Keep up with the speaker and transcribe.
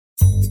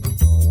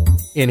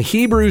In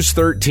Hebrews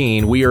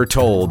 13, we are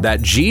told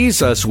that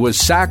Jesus was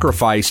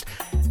sacrificed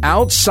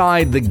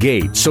outside the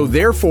gate. So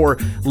therefore,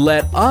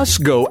 let us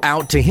go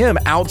out to him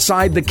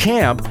outside the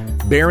camp,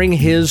 bearing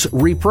his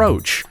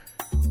reproach.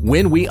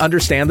 When we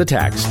understand the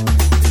text.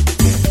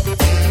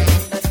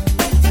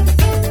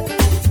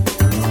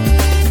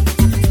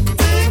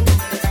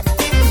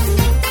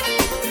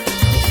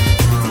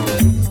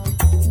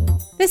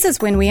 This is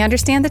When We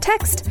Understand the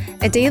Text,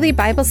 a daily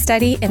Bible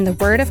study in the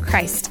Word of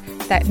Christ,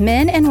 that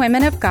men and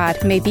women of God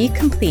may be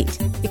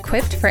complete,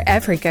 equipped for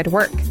every good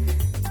work.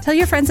 Tell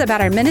your friends about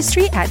our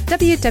ministry at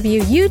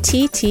www.utt.com.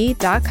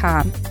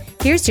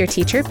 Here's your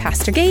teacher,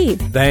 Pastor Gabe.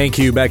 Thank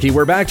you, Becky.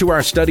 We're back to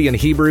our study in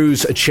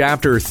Hebrews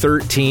chapter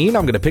 13.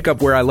 I'm going to pick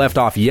up where I left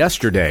off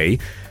yesterday.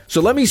 So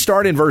let me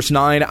start in verse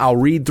 9. I'll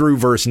read through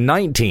verse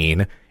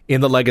 19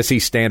 in the Legacy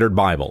Standard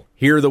Bible.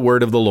 Hear the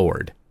word of the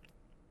Lord.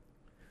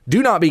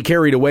 Do not be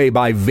carried away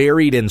by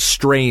varied and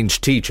strange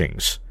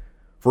teachings.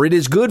 For it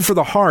is good for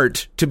the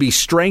heart to be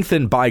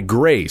strengthened by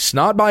grace,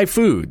 not by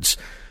foods,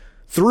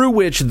 through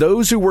which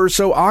those who were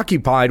so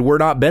occupied were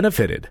not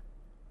benefited.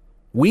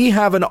 We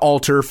have an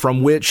altar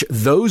from which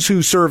those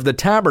who serve the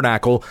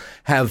tabernacle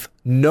have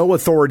no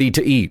authority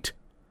to eat.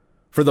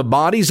 For the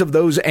bodies of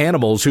those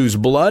animals whose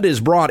blood is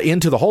brought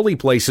into the holy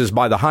places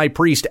by the high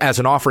priest as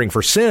an offering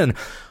for sin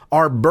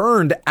are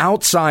burned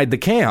outside the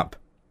camp.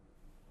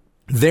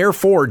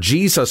 Therefore,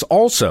 Jesus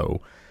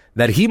also,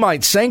 that he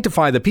might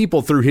sanctify the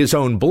people through his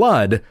own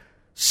blood,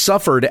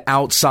 suffered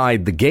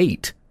outside the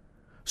gate.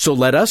 So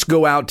let us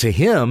go out to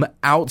him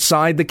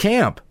outside the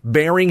camp,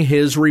 bearing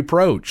his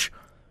reproach.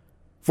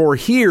 For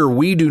here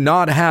we do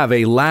not have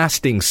a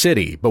lasting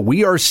city, but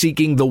we are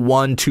seeking the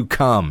one to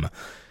come.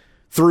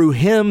 Through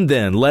him,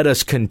 then, let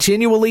us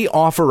continually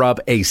offer up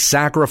a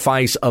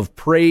sacrifice of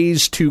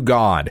praise to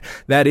God,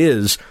 that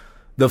is,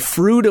 the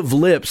fruit of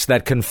lips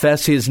that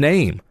confess his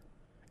name.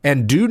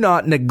 And do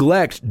not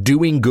neglect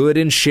doing good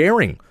and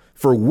sharing,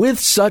 for with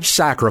such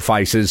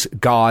sacrifices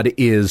God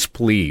is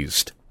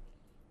pleased.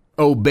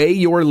 Obey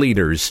your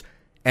leaders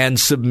and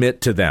submit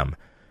to them,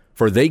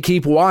 for they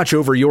keep watch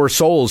over your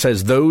souls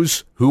as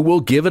those who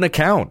will give an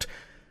account,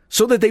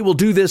 so that they will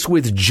do this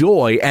with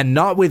joy and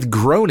not with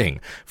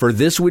groaning, for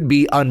this would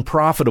be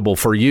unprofitable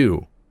for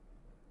you.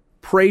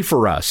 Pray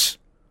for us,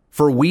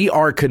 for we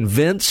are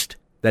convinced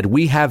that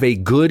we have a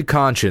good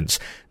conscience,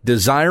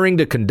 desiring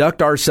to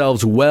conduct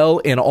ourselves well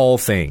in all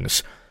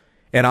things.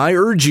 And I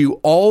urge you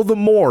all the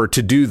more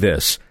to do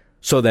this,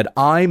 so that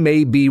I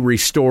may be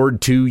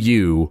restored to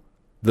you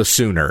the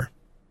sooner.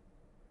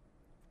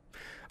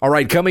 All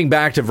right, coming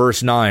back to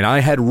verse 9.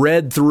 I had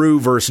read through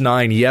verse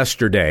 9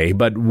 yesterday,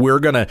 but we're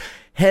going to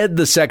head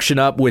the section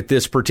up with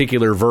this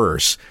particular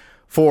verse.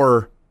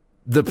 For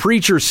the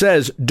preacher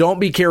says,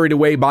 don't be carried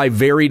away by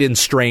varied and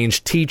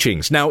strange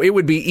teachings. Now, it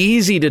would be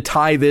easy to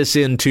tie this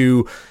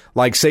into,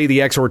 like, say,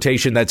 the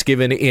exhortation that's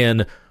given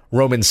in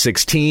Romans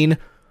 16.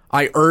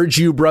 I urge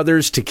you,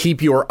 brothers, to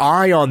keep your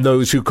eye on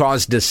those who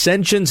cause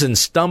dissensions and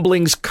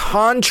stumblings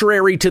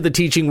contrary to the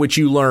teaching which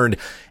you learned,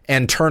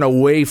 and turn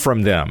away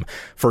from them.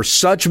 For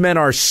such men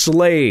are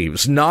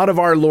slaves, not of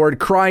our Lord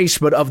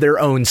Christ, but of their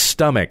own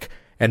stomach.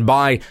 And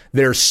by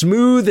their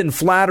smooth and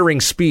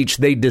flattering speech,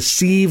 they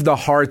deceive the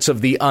hearts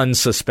of the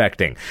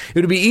unsuspecting.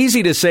 It would be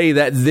easy to say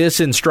that this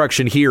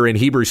instruction here in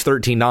Hebrews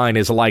 13:9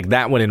 is like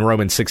that one in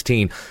Romans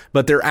 16,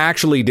 but they're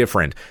actually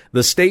different.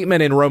 The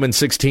statement in Romans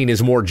 16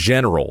 is more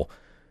general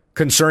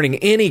concerning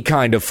any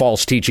kind of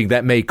false teaching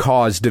that may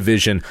cause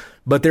division,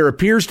 but there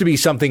appears to be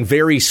something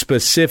very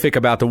specific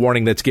about the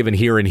warning that's given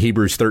here in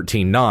Hebrews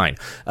 13:9,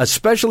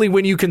 especially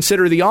when you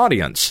consider the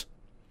audience.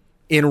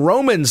 In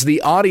Romans,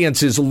 the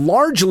audience is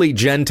largely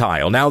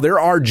Gentile. Now, there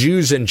are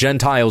Jews and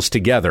Gentiles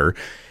together,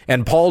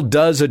 and Paul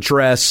does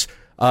address,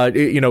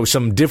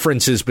 some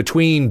differences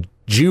between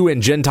Jew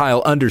and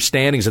Gentile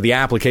understandings of the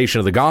application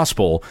of the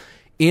gospel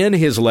in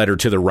his letter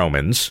to the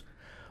Romans.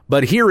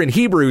 But here in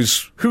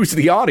Hebrews, who's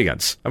the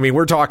audience? I mean,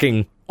 we're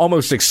talking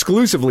almost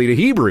exclusively to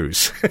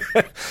Hebrews.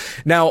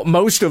 Now,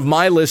 most of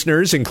my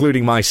listeners,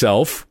 including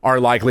myself, are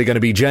likely going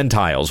to be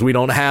Gentiles. We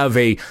don't have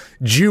a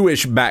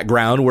Jewish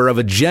background. We're of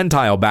a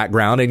Gentile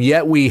background, and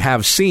yet we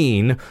have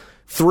seen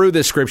through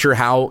the scripture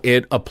how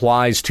it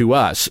applies to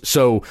us.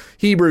 So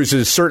Hebrews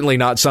is certainly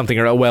not something,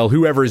 well,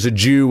 whoever is a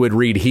Jew would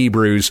read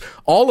Hebrews.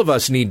 All of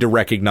us need to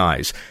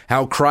recognize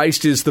how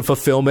Christ is the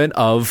fulfillment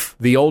of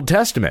the Old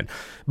Testament.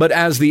 But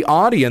as the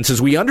audience,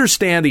 as we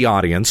understand the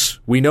audience,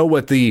 we know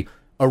what the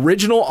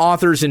original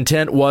author's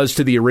intent was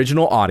to the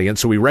original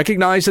audience, so we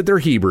recognize that they're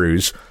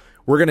Hebrews.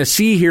 We're going to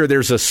see here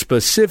there's a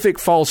specific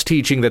false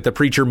teaching that the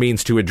preacher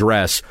means to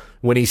address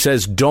when he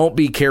says, don't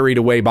be carried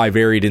away by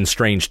varied and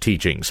strange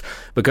teachings.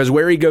 Because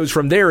where he goes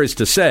from there is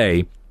to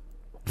say,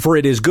 for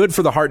it is good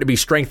for the heart to be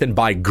strengthened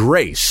by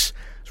grace.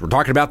 So we're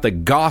talking about the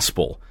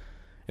gospel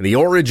and the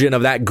origin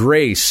of that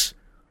grace,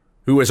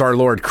 who is our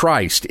Lord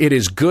Christ. It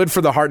is good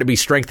for the heart to be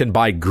strengthened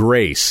by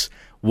grace.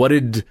 What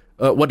did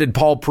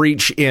Paul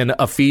preach in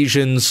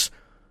Ephesians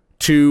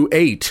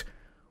 2:8?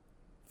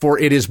 For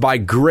it is by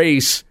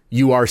grace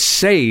you are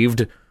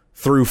saved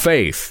through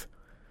faith.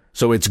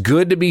 So it's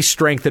good to be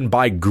strengthened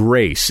by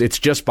grace. It's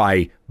just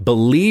by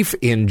belief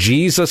in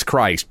Jesus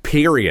Christ,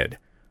 period.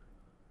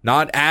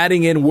 Not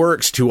adding in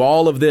works to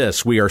all of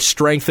this. We are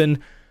strengthened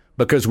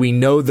because we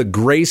know the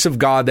grace of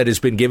God that has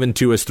been given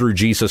to us through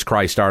Jesus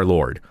Christ our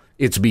Lord.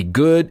 It'd be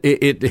good.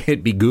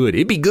 It'd be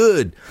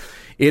good.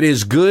 It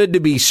is good to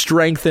be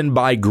strengthened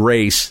by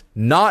grace,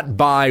 not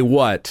by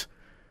what?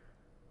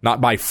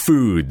 Not by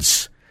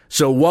foods.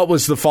 So what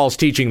was the false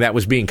teaching that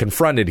was being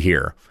confronted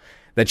here?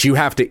 That you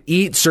have to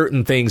eat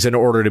certain things in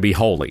order to be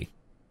holy.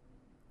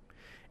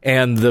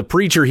 And the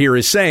preacher here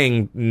is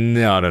saying,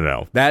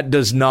 no. That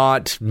does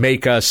not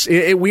make us,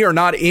 we are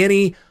not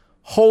any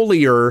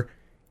holier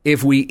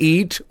if we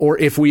eat or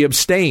if we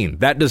abstain.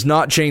 That does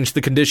not change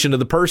the condition of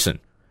the person.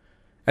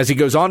 As he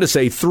goes on to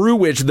say, through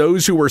which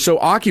those who were so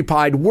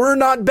occupied were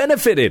not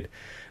benefited.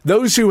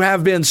 Those who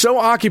have been so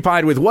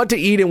occupied with what to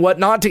eat and what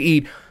not to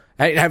eat,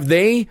 have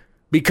they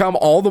become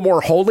all the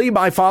more holy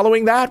by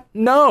following that?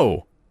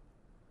 No.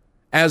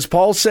 As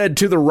Paul said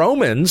to the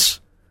Romans,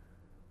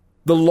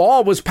 the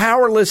law was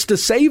powerless to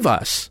save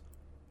us.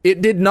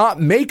 It did not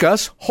make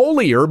us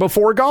holier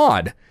before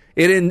God.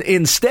 It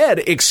instead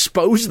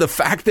exposed the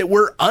fact that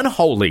we're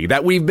unholy,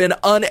 that we've been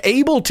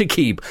unable to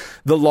keep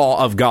the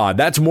law of God.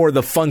 That's more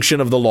the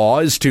function of the law,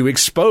 is to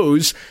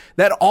expose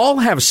that all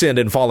have sinned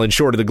and fallen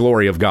short of the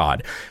glory of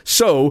God.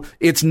 So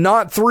it's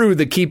not through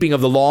the keeping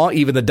of the law,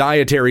 even the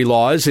dietary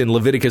laws in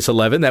Leviticus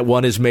 11, that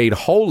one is made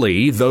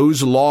holy.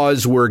 Those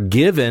laws were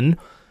given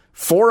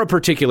for a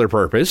particular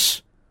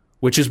purpose,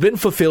 which has been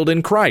fulfilled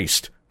in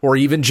Christ. For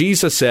even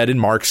Jesus said in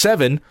Mark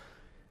 7,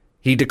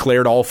 he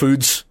declared all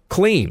foods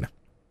clean.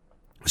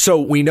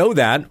 So we know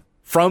that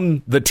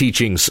from the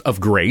teachings of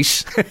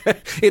grace.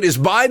 It is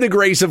by the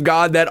grace of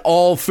God that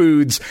all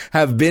foods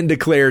have been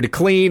declared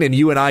clean, and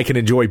you and I can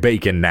enjoy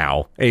bacon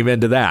now.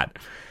 Amen to that.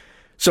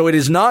 So it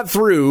is not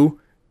through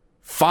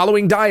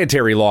following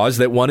dietary laws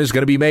that one is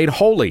going to be made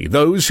holy.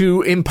 Those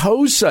who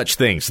impose such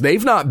things,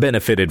 they've not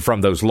benefited from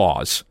those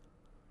laws.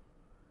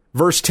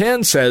 Verse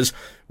 10 says,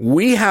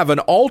 we have an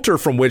altar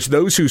from which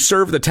those who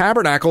serve the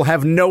tabernacle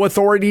have no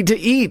authority to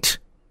eat.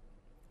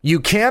 You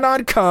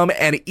cannot come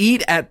and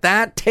eat at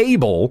that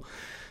table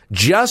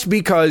just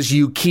because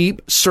you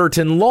keep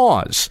certain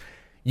laws.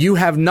 You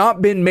have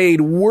not been made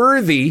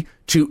worthy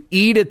to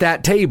eat at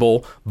that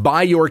table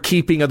by your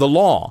keeping of the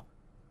law.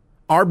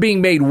 Our being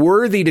made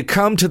worthy to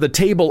come to the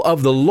table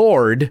of the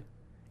Lord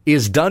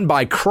is done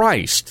by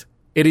Christ.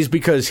 It is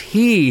because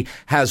he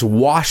has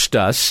washed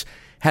us,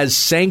 has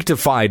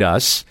sanctified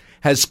us,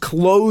 has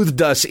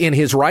clothed us in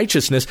his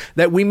righteousness,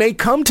 that we may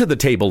come to the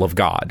table of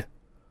God.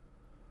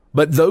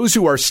 But those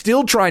who are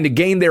still trying to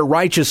gain their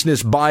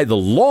righteousness by the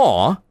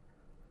law,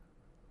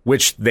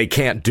 which they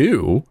can't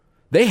do,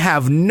 they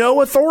have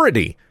no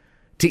authority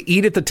to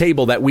eat at the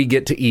table that we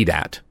get to eat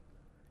at.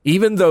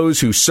 Even those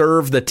who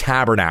serve the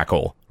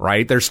tabernacle,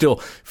 right? They're still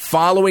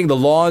following the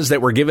laws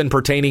that were given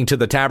pertaining to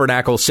the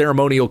tabernacle,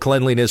 ceremonial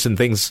cleanliness and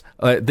things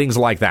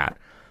like that.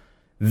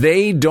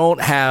 They don't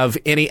have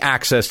any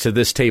access to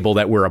this table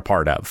that we're a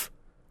part of,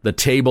 the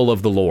table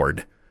of the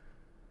Lord.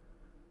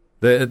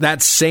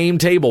 That same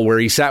table where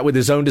he sat with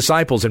his own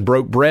disciples and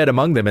broke bread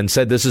among them and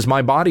said, this is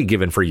my body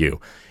given for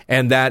you.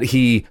 And that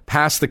he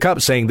passed the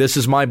cup saying, this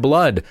is my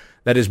blood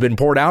that has been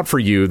poured out for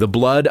you, the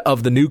blood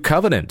of the new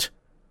covenant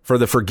for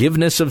the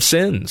forgiveness of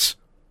sins.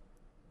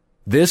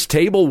 This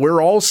table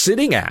we're all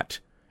sitting at,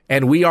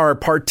 and we are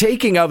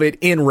partaking of it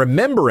in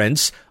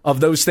remembrance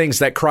of those things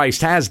that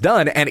Christ has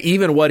done and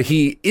even what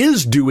he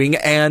is doing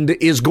and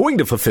is going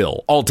to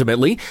fulfill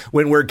ultimately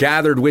when we're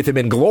gathered with him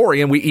in glory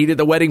and we eat at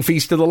the wedding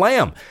feast of the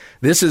Lamb.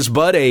 This is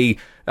but a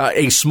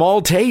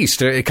small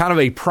taste, a kind of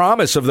a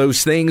promise of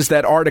those things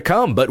that are to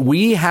come. But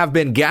we have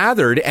been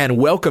gathered and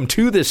welcomed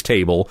to this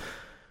table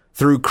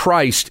through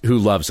Christ who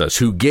loves us,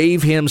 who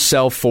gave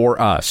himself for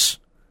us.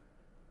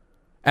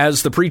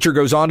 As the preacher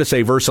goes on to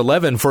say, verse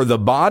 11, for the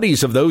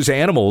bodies of those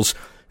animals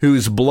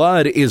whose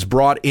blood is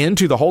brought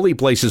into the holy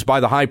places by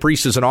the high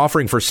priest as an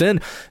offering for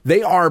sin,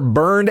 they are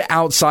burned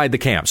outside the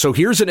camp. So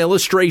here's an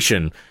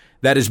illustration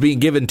that is being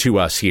given to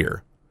us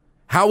here.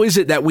 How is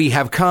it that we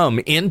have come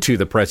into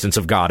the presence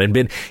of God and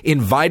been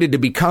invited to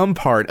become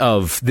part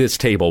of this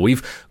table?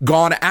 We've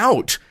gone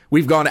out.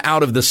 We've gone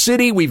out of the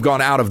city. We've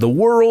gone out of the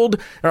world.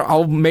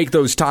 I'll make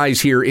those ties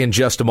here in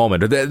just a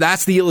moment.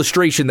 That's the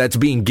illustration that's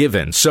being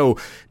given. So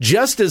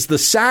just as the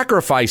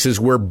sacrifices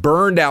were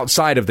burned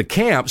outside of the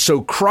camp,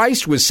 so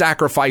Christ was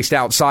sacrificed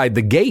outside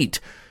the gate.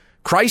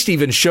 Christ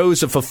even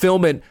shows a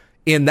fulfillment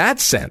in that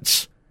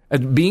sense,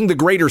 being the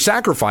greater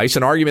sacrifice,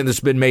 an argument that's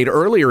been made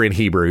earlier in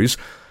Hebrews.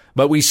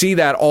 But we see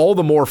that all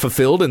the more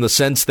fulfilled in the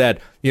sense that,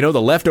 the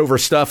leftover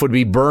stuff would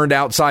be burned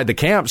outside the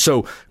camp.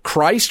 So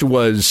Christ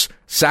was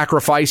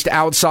sacrificed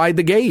outside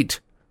the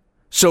gate.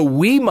 So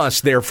we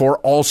must therefore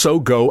also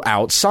go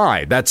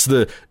outside. That's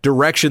the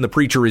direction the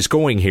preacher is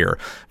going here.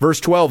 Verse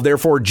 12,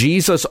 therefore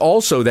Jesus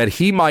also, that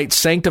he might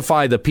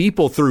sanctify the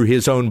people through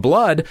his own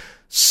blood,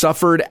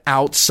 suffered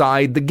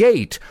outside the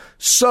gate.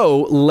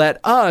 So let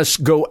us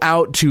go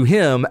out to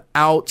him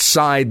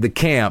outside the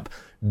camp,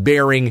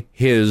 bearing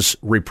his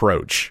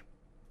reproach.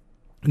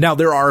 Now,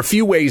 there are a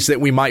few ways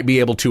that we might be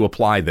able to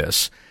apply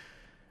this.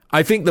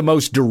 I think the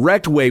most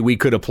direct way we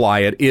could apply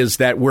it is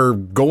that we're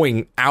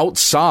going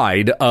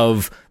outside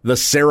of the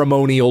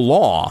ceremonial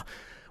law.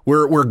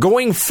 We're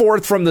going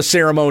forth from the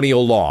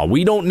ceremonial law.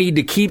 We don't need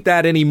to keep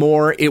that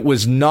anymore. It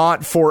was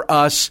not for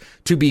us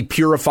to be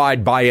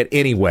purified by it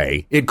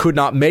anyway. It could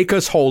not make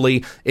us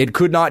holy. It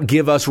could not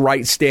give us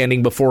right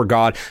standing before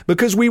God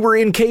because we were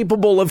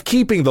incapable of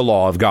keeping the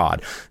law of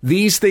God.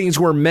 These things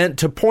were meant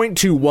to point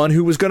to one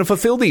who was going to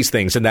fulfill these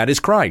things, and that is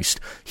Christ.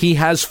 He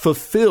has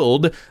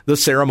fulfilled the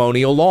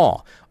ceremonial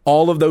law.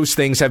 All of those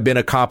things have been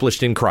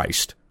accomplished in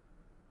Christ.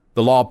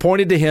 The law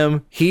pointed to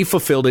him. He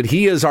fulfilled it.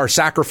 He is our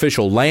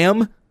sacrificial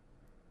lamb.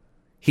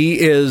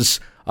 He is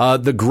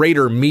the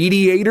greater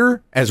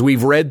mediator, as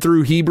we've read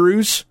through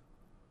Hebrews.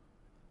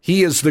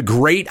 He is the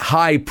great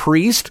high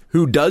priest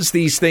who does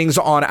these things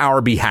on our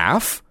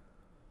behalf.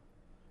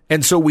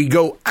 And so we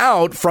go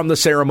out from the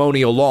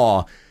ceremonial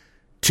law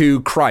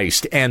to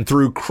Christ, and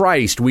through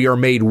Christ we are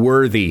made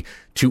worthy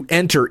to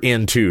enter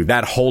into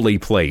that holy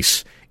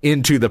place,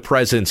 into the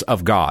presence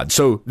of God.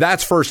 So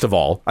that's first of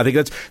all, I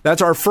think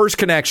that's our first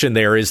connection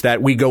there, is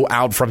that we go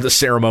out from the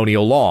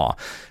ceremonial law.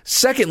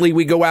 Secondly,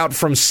 we go out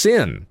from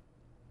sin.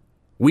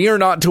 We are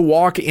not to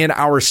walk in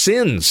our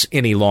sins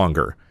any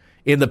longer,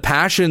 in the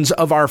passions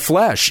of our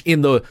flesh,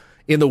 in the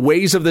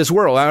ways of this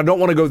world. I don't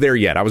want to go there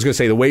yet. I was going to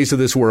say the ways of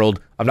this world.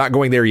 I'm not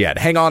going there yet.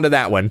 Hang on to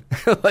that one.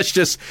 Let's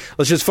just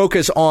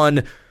focus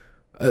on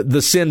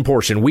the sin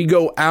portion. We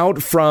go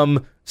out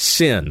from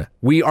sin.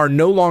 We are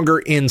no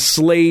longer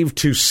enslaved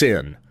to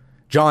sin.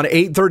 John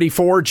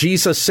 8:34,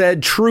 Jesus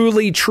said,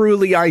 "Truly,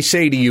 truly, I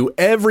say to you,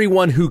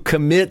 everyone who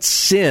commits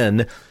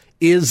sin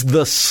is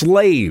the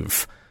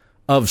slave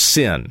of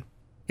sin."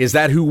 Is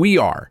that who we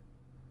are?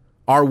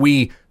 Are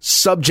we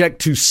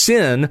subject to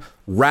sin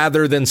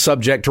rather than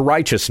subject to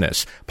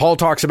righteousness? Paul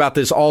talks about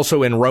this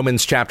also in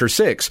Romans chapter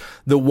 6.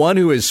 The one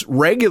who is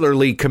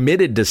regularly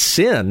committed to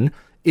sin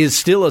is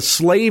still a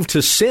slave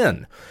to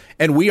sin.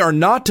 And we are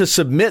not to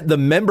submit the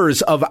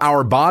members of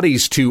our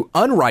bodies to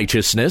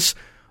unrighteousness,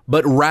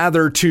 but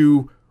rather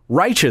to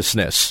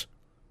righteousness.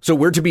 So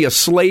we're to be a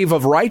slave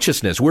of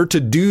righteousness. We're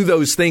to do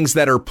those things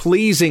that are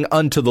pleasing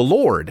unto the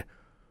Lord,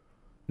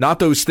 not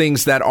those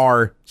things that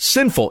are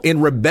sinful,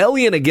 in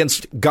rebellion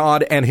against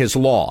God and his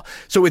law.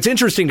 So it's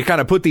interesting to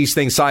kind of put these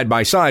things side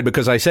by side,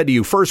 because I said to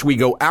you, first, we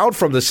go out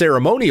from the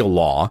ceremonial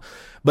law,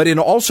 but in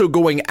also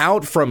going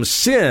out from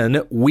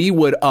sin, we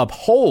would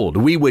uphold,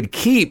 we would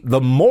keep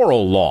the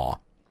moral law.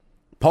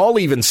 Paul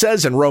even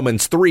says in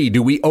Romans 3,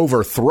 do we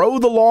overthrow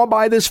the law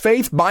by this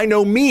faith? By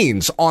no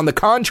means. On the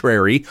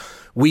contrary,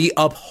 we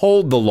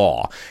uphold the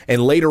law.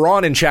 And later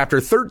on in chapter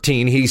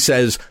 13, he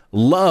says,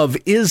 love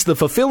is the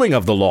fulfilling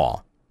of the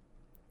law.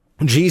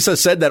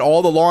 Jesus said that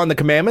all the law and the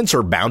commandments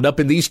are bound up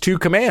in these two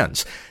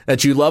commands,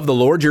 that you love the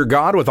Lord your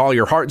God with all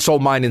your heart, soul,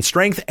 mind, and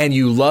strength, and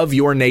you love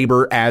your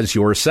neighbor as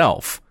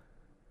yourself.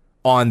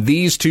 On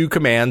these two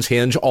commands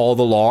hinge all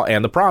the law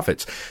and the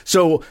prophets.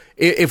 So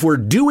if we're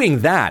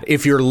doing that,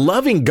 if you're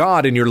loving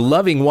God and you're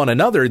loving one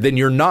another, then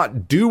you're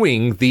not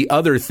doing the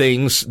other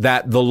things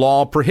that the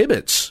law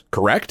prohibits,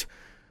 correct?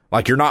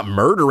 Like you're not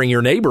murdering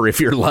your neighbor if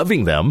you're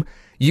loving them.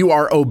 You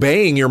are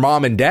obeying your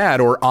mom and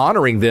dad or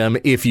honoring them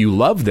if you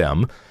love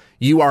them.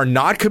 You are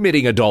not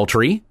committing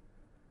adultery.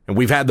 And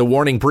we've had the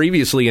warning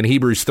previously in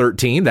Hebrews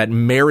 13 that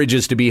marriage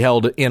is to be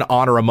held in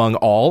honor among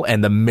all,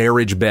 and the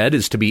marriage bed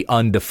is to be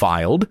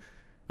undefiled.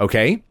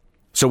 Okay?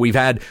 So we've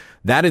had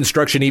that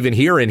instruction even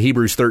here in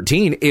Hebrews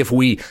 13. If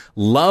we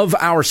love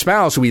our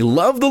spouse, we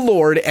love the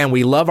Lord, and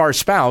we love our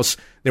spouse,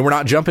 then we're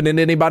not jumping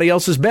into anybody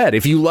else's bed.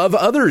 If you love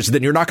others,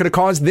 then you're not going to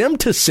cause them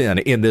to sin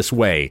in this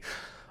way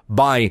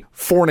by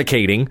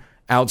fornicating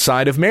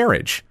outside of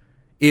marriage.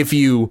 If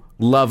you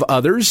love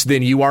others,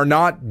 then you are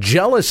not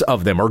jealous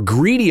of them or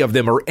greedy of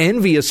them or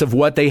envious of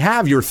what they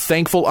have. You're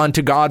thankful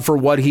unto God for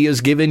what he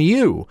has given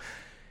you.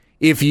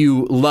 If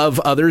you love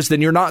others,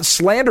 then you're not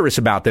slanderous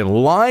about them,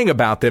 lying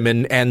about them,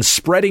 and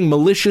spreading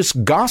malicious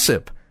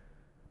gossip.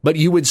 But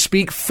you would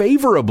speak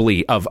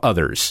favorably of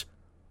others.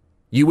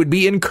 You would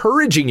be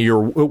encouraging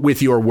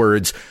with your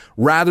words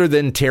rather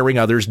than tearing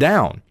others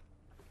down.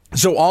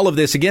 So all of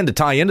this, again, to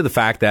tie into the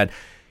fact that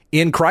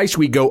in Christ,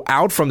 we go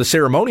out from the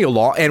ceremonial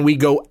law and we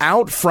go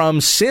out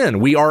from sin.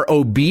 We are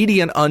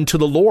obedient unto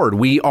the Lord.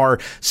 We are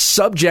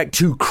subject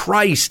to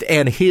Christ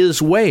and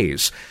his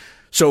ways.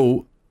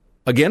 So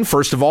again,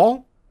 first of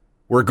all,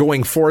 we're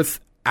going forth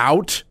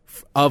out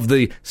of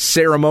the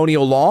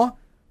ceremonial law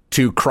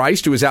to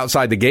Christ, who is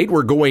outside the gate.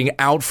 We're going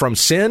out from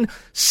sin.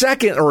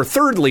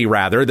 Thirdly,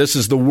 this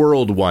is the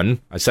world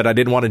one. I said I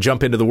didn't want to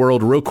jump into the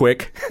world real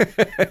quick,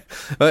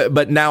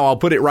 but now I'll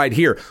put it right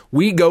here.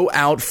 We go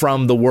out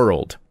from the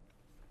world.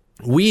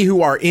 We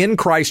who are in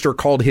Christ are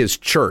called his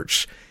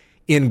church.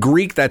 In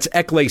Greek, that's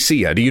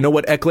ekklesia. Do you know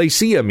what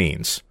ekklesia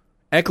means?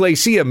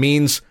 Ekklesia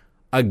means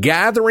a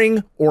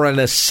gathering or an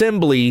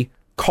assembly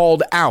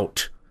called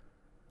out.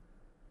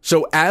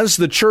 So as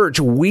the church,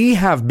 we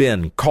have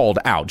been called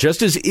out,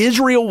 just as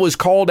Israel was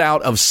called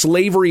out of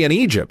slavery in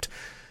Egypt.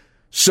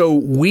 So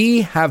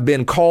we have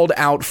been called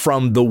out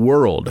from the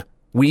world.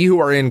 We who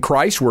are in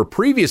Christ were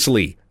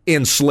previously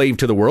enslaved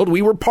to the world.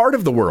 We were part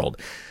of the world.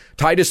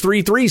 Titus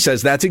 3:3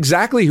 says that's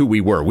exactly who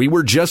we were. We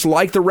were just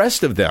like the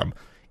rest of them,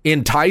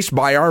 enticed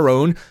by our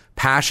own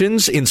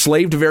passions,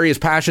 enslaved to various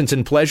passions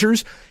and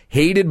pleasures,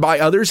 hated by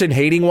others and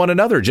hating one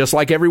another, just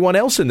like everyone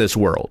else in this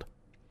world.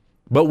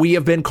 But we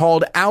have been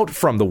called out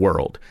from the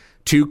world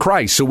to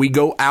Christ. So we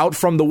go out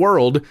from the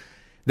world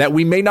that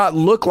we may not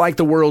look like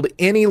the world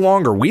any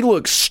longer. We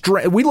look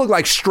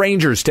like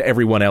strangers to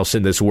everyone else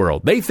in this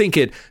world. They think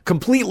it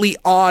completely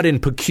odd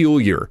and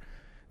peculiar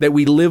that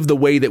we live the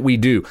way that we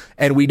do,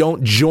 and we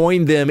don't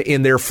join them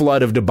in their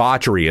flood of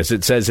debauchery, as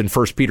it says in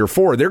 1 Peter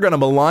 4. They're going to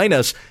malign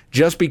us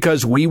just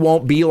because we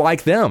won't be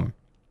like them.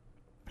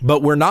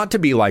 But we're not to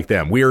be like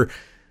them. We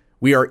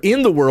are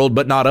in the world,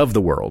 but not of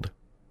the world.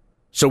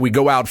 So we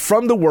go out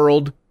from the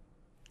world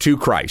to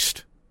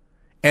Christ.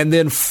 And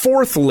then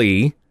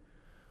fourthly,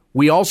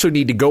 we also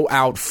need to go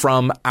out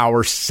from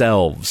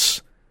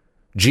ourselves.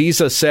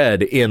 Jesus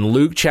said in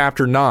Luke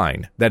chapter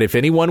 9 that if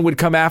anyone would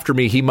come after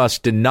me, he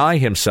must deny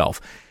himself,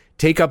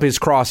 take up his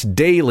cross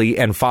daily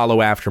and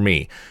follow after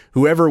me.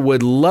 Whoever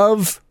would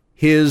love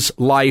his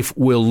life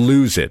will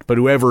lose it, but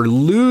whoever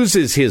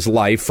loses his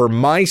life for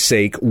my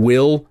sake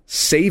will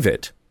save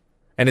it.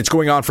 And it's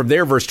going on from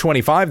there, verse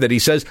 25, that he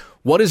says,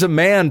 what is a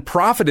man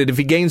profited if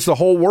he gains the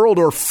whole world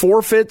or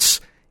forfeits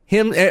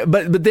him?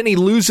 But then he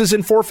loses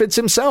and forfeits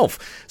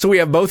himself. So we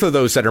have both of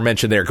those that are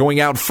mentioned there, going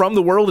out from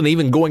the world and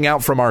even going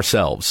out from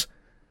ourselves.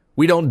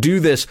 We don't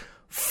do this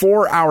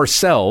for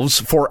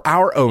ourselves, for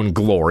our own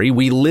glory.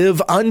 We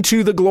live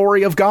unto the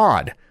glory of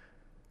God,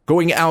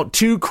 going out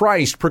to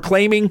Christ,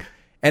 proclaiming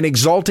and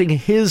exalting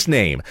his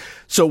name.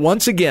 So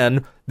once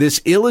again, this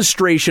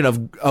illustration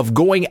of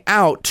going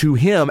out to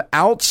him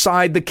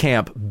outside the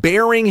camp,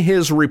 bearing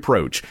his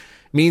reproach,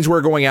 means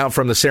we're going out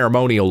from the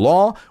ceremonial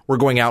law, we're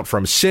going out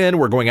from sin,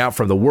 we're going out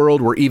from the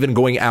world, we're even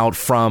going out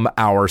from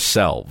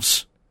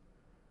ourselves.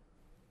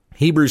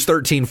 Hebrews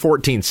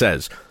 13:14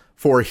 says,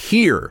 for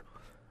here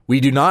we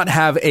do not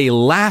have a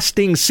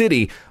lasting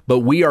city, but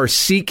we are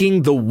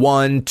seeking the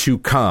one to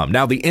come.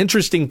 Now, the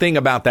interesting thing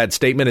about that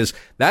statement is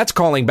that's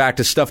calling back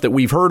to stuff that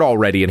we've heard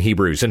already in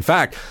Hebrews. In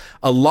fact,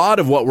 a lot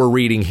of what we're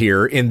reading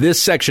here in this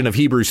section of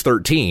Hebrews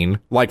 13,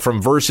 like from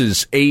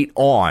verses 8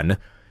 on,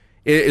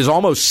 is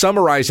almost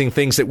summarizing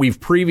things that we've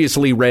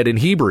previously read in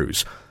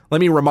Hebrews.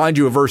 Let me remind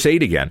you of verse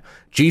 8 again.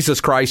 Jesus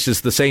Christ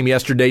is the same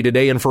yesterday,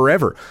 today, and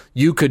forever.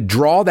 You could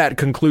draw that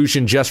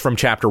conclusion just from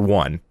chapter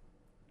 1.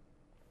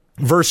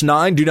 Verse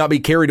 9, do not be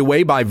carried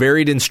away by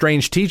varied and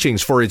strange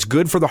teachings, for it's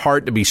good for the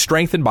heart to be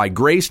strengthened by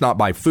grace, not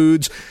by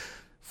foods,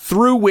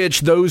 through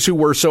which those who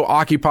were so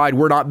occupied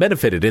were not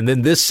benefited. And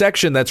then this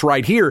section that's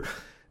right here,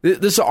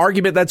 this is an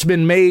argument that's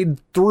been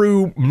made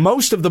through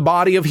most of the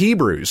body of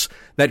Hebrews,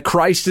 that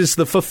Christ is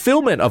the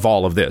fulfillment of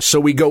all of this. So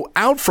we go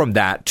out from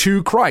that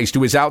to Christ,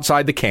 who is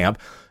outside the camp,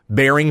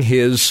 bearing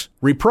his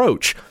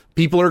reproach.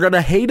 People are going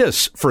to hate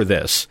us for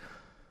this.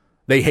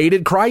 They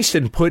hated Christ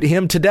and put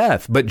him to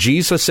death. But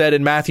Jesus said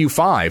in Matthew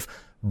 5,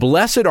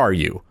 blessed are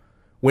you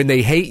when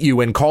they hate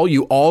you and call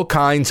you all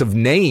kinds of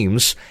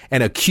names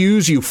and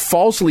accuse you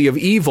falsely of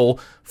evil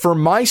for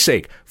my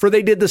sake. For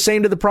they did the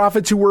same to the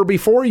prophets who were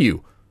before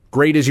you.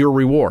 Great is your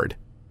reward.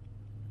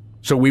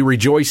 So we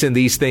rejoice in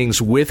these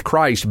things with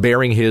Christ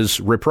bearing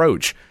his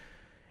reproach.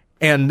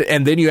 And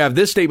then you have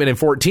this statement in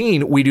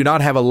 14, we do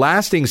not have a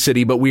lasting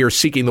city, but we are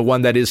seeking the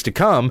one that is to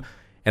come.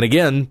 And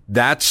again,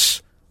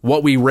 that's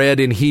what we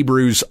read in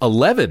Hebrews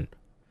 11.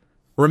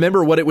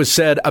 Remember what it was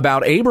said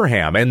about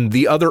Abraham and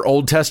the other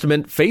Old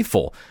Testament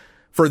faithful.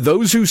 For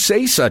those who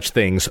say such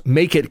things,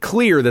 make it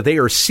clear that they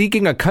are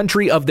seeking a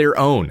country of their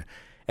own.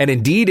 And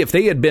indeed, if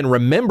they had been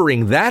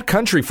remembering that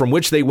country from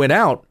which they went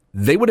out,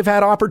 they would have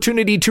had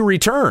opportunity to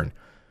return.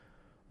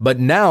 But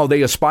now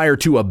they aspire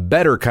to a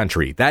better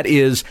country, that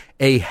is,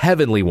 a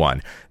heavenly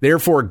one.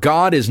 Therefore,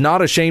 God is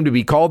not ashamed to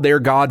be called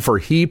their God, for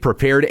he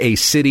prepared a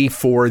city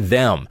for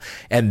them.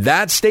 And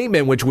that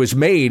statement, which was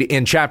made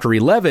in chapter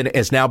 11,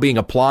 is now being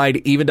applied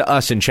even to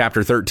us in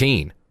chapter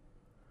 13.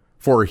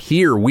 For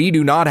here we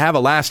do not have a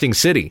lasting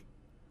city,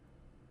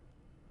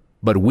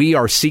 but we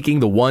are seeking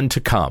the one to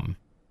come.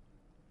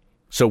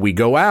 So we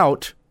go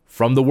out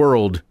from the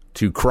world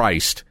to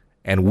Christ,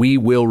 and we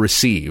will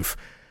receive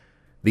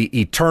the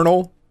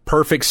eternal,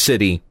 perfect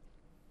city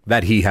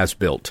that he has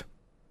built.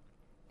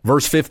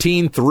 Verse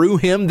 15, through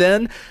him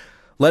then,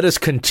 let us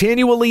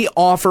continually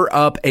offer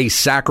up a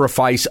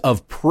sacrifice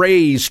of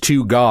praise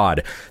to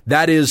God.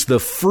 That is the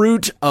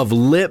fruit of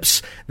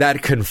lips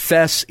that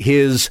confess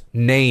his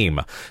name.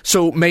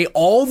 So may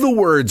all the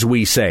words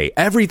we say,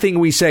 everything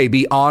we say,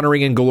 be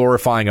honoring and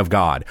glorifying of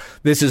God.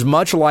 This is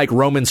much like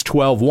Romans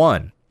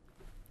 12:1.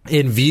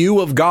 In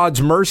view of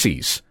God's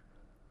mercies,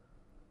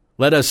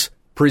 let us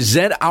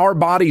present our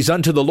bodies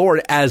unto the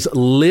Lord as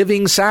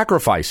living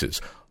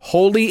sacrifices,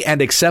 holy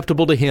and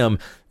acceptable to him.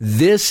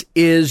 This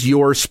is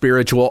your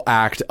spiritual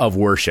act of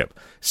worship.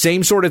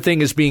 Same sort of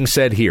thing is being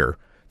said here.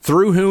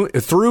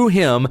 Through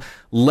him,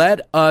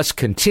 let us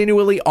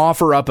continually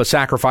offer up a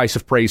sacrifice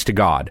of praise to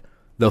God,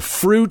 the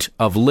fruit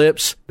of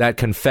lips that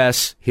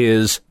confess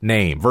his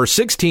name. Verse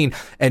 16,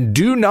 and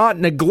do not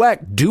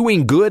neglect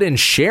doing good and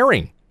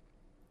sharing,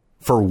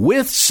 for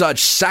with such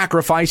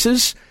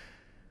sacrifices,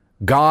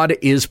 God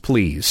is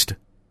pleased,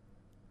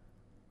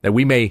 that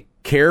we may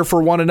care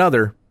for one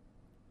another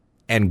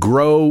and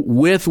grow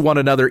with one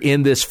another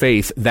in this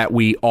faith that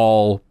we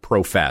all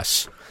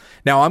profess.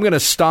 Now, I'm going to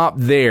stop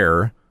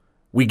there.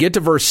 We get to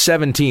verse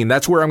 17.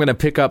 That's where I'm going to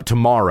pick up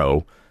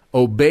tomorrow.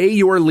 Obey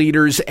your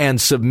leaders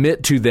and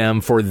submit to them,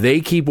 for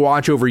they keep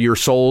watch over your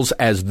souls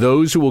as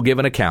those who will give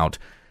an account,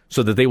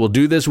 so that they will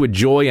do this with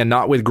joy and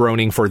not with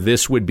groaning, for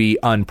this would be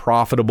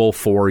unprofitable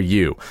for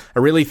you. I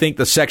really think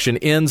the section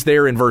ends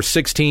there in verse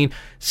 16.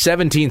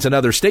 17 is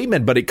another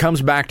statement, but it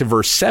comes back to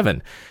verse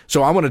 7.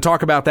 So I want to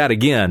talk about that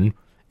again,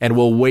 and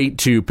we'll wait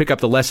to pick up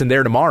the lesson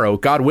there tomorrow.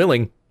 God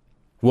willing,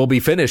 we'll be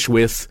finished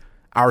with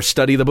our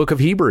study of the book of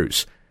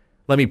Hebrews.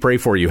 Let me pray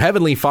for you.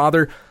 Heavenly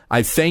Father,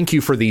 I thank you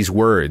for these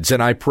words,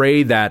 and I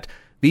pray that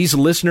these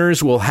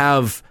listeners will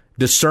have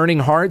discerning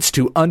hearts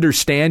to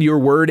understand your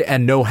word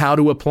and know how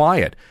to apply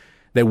it,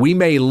 that we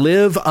may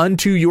live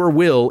unto your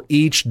will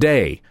each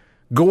day,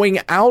 going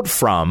out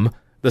from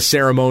the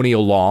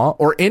ceremonial law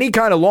or any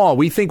kind of law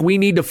we think we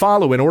need to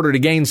follow in order to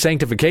gain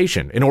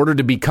sanctification, in order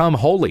to become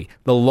holy.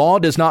 The law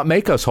does not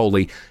make us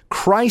holy.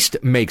 Christ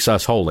makes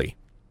us holy.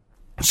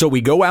 So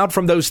we go out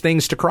from those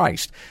things to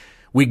Christ.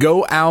 We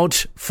go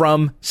out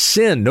from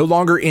sin, no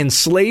longer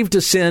enslaved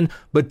to sin,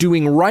 but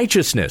doing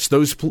righteousness,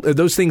 those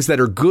things that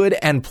are good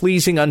and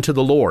pleasing unto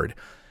the Lord.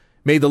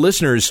 May the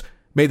listeners,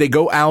 may they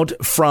go out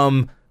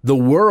from the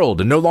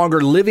world, no longer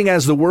living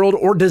as the world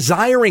or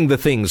desiring the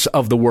things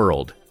of the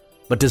world,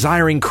 but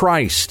desiring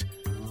Christ.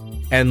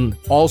 And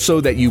also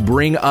that you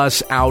bring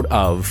us out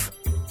of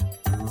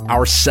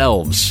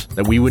ourselves,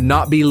 that we would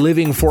not be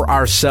living for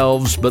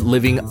ourselves, but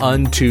living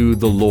unto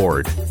the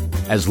Lord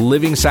as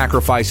living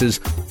sacrifices,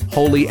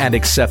 holy and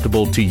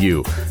acceptable to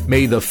you.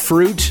 May the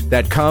fruit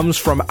that comes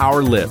from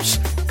our lips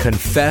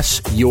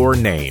confess your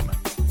name.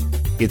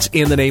 It's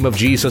in the name of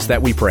Jesus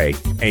that we pray.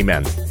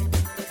 Amen.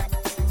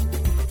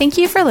 Thank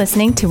you for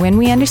listening to When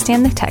We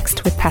Understand the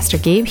Text with Pastor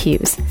Gabe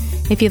Hughes.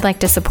 If you'd like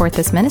to support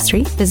this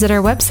ministry, visit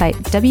our website,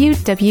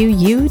 www.utt.com,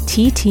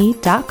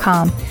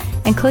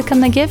 and click on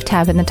the Give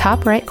tab in the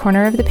top right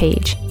corner of the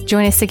page.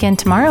 Join us again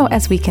tomorrow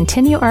as we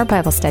continue our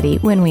Bible study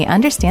when we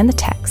understand the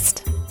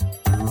text.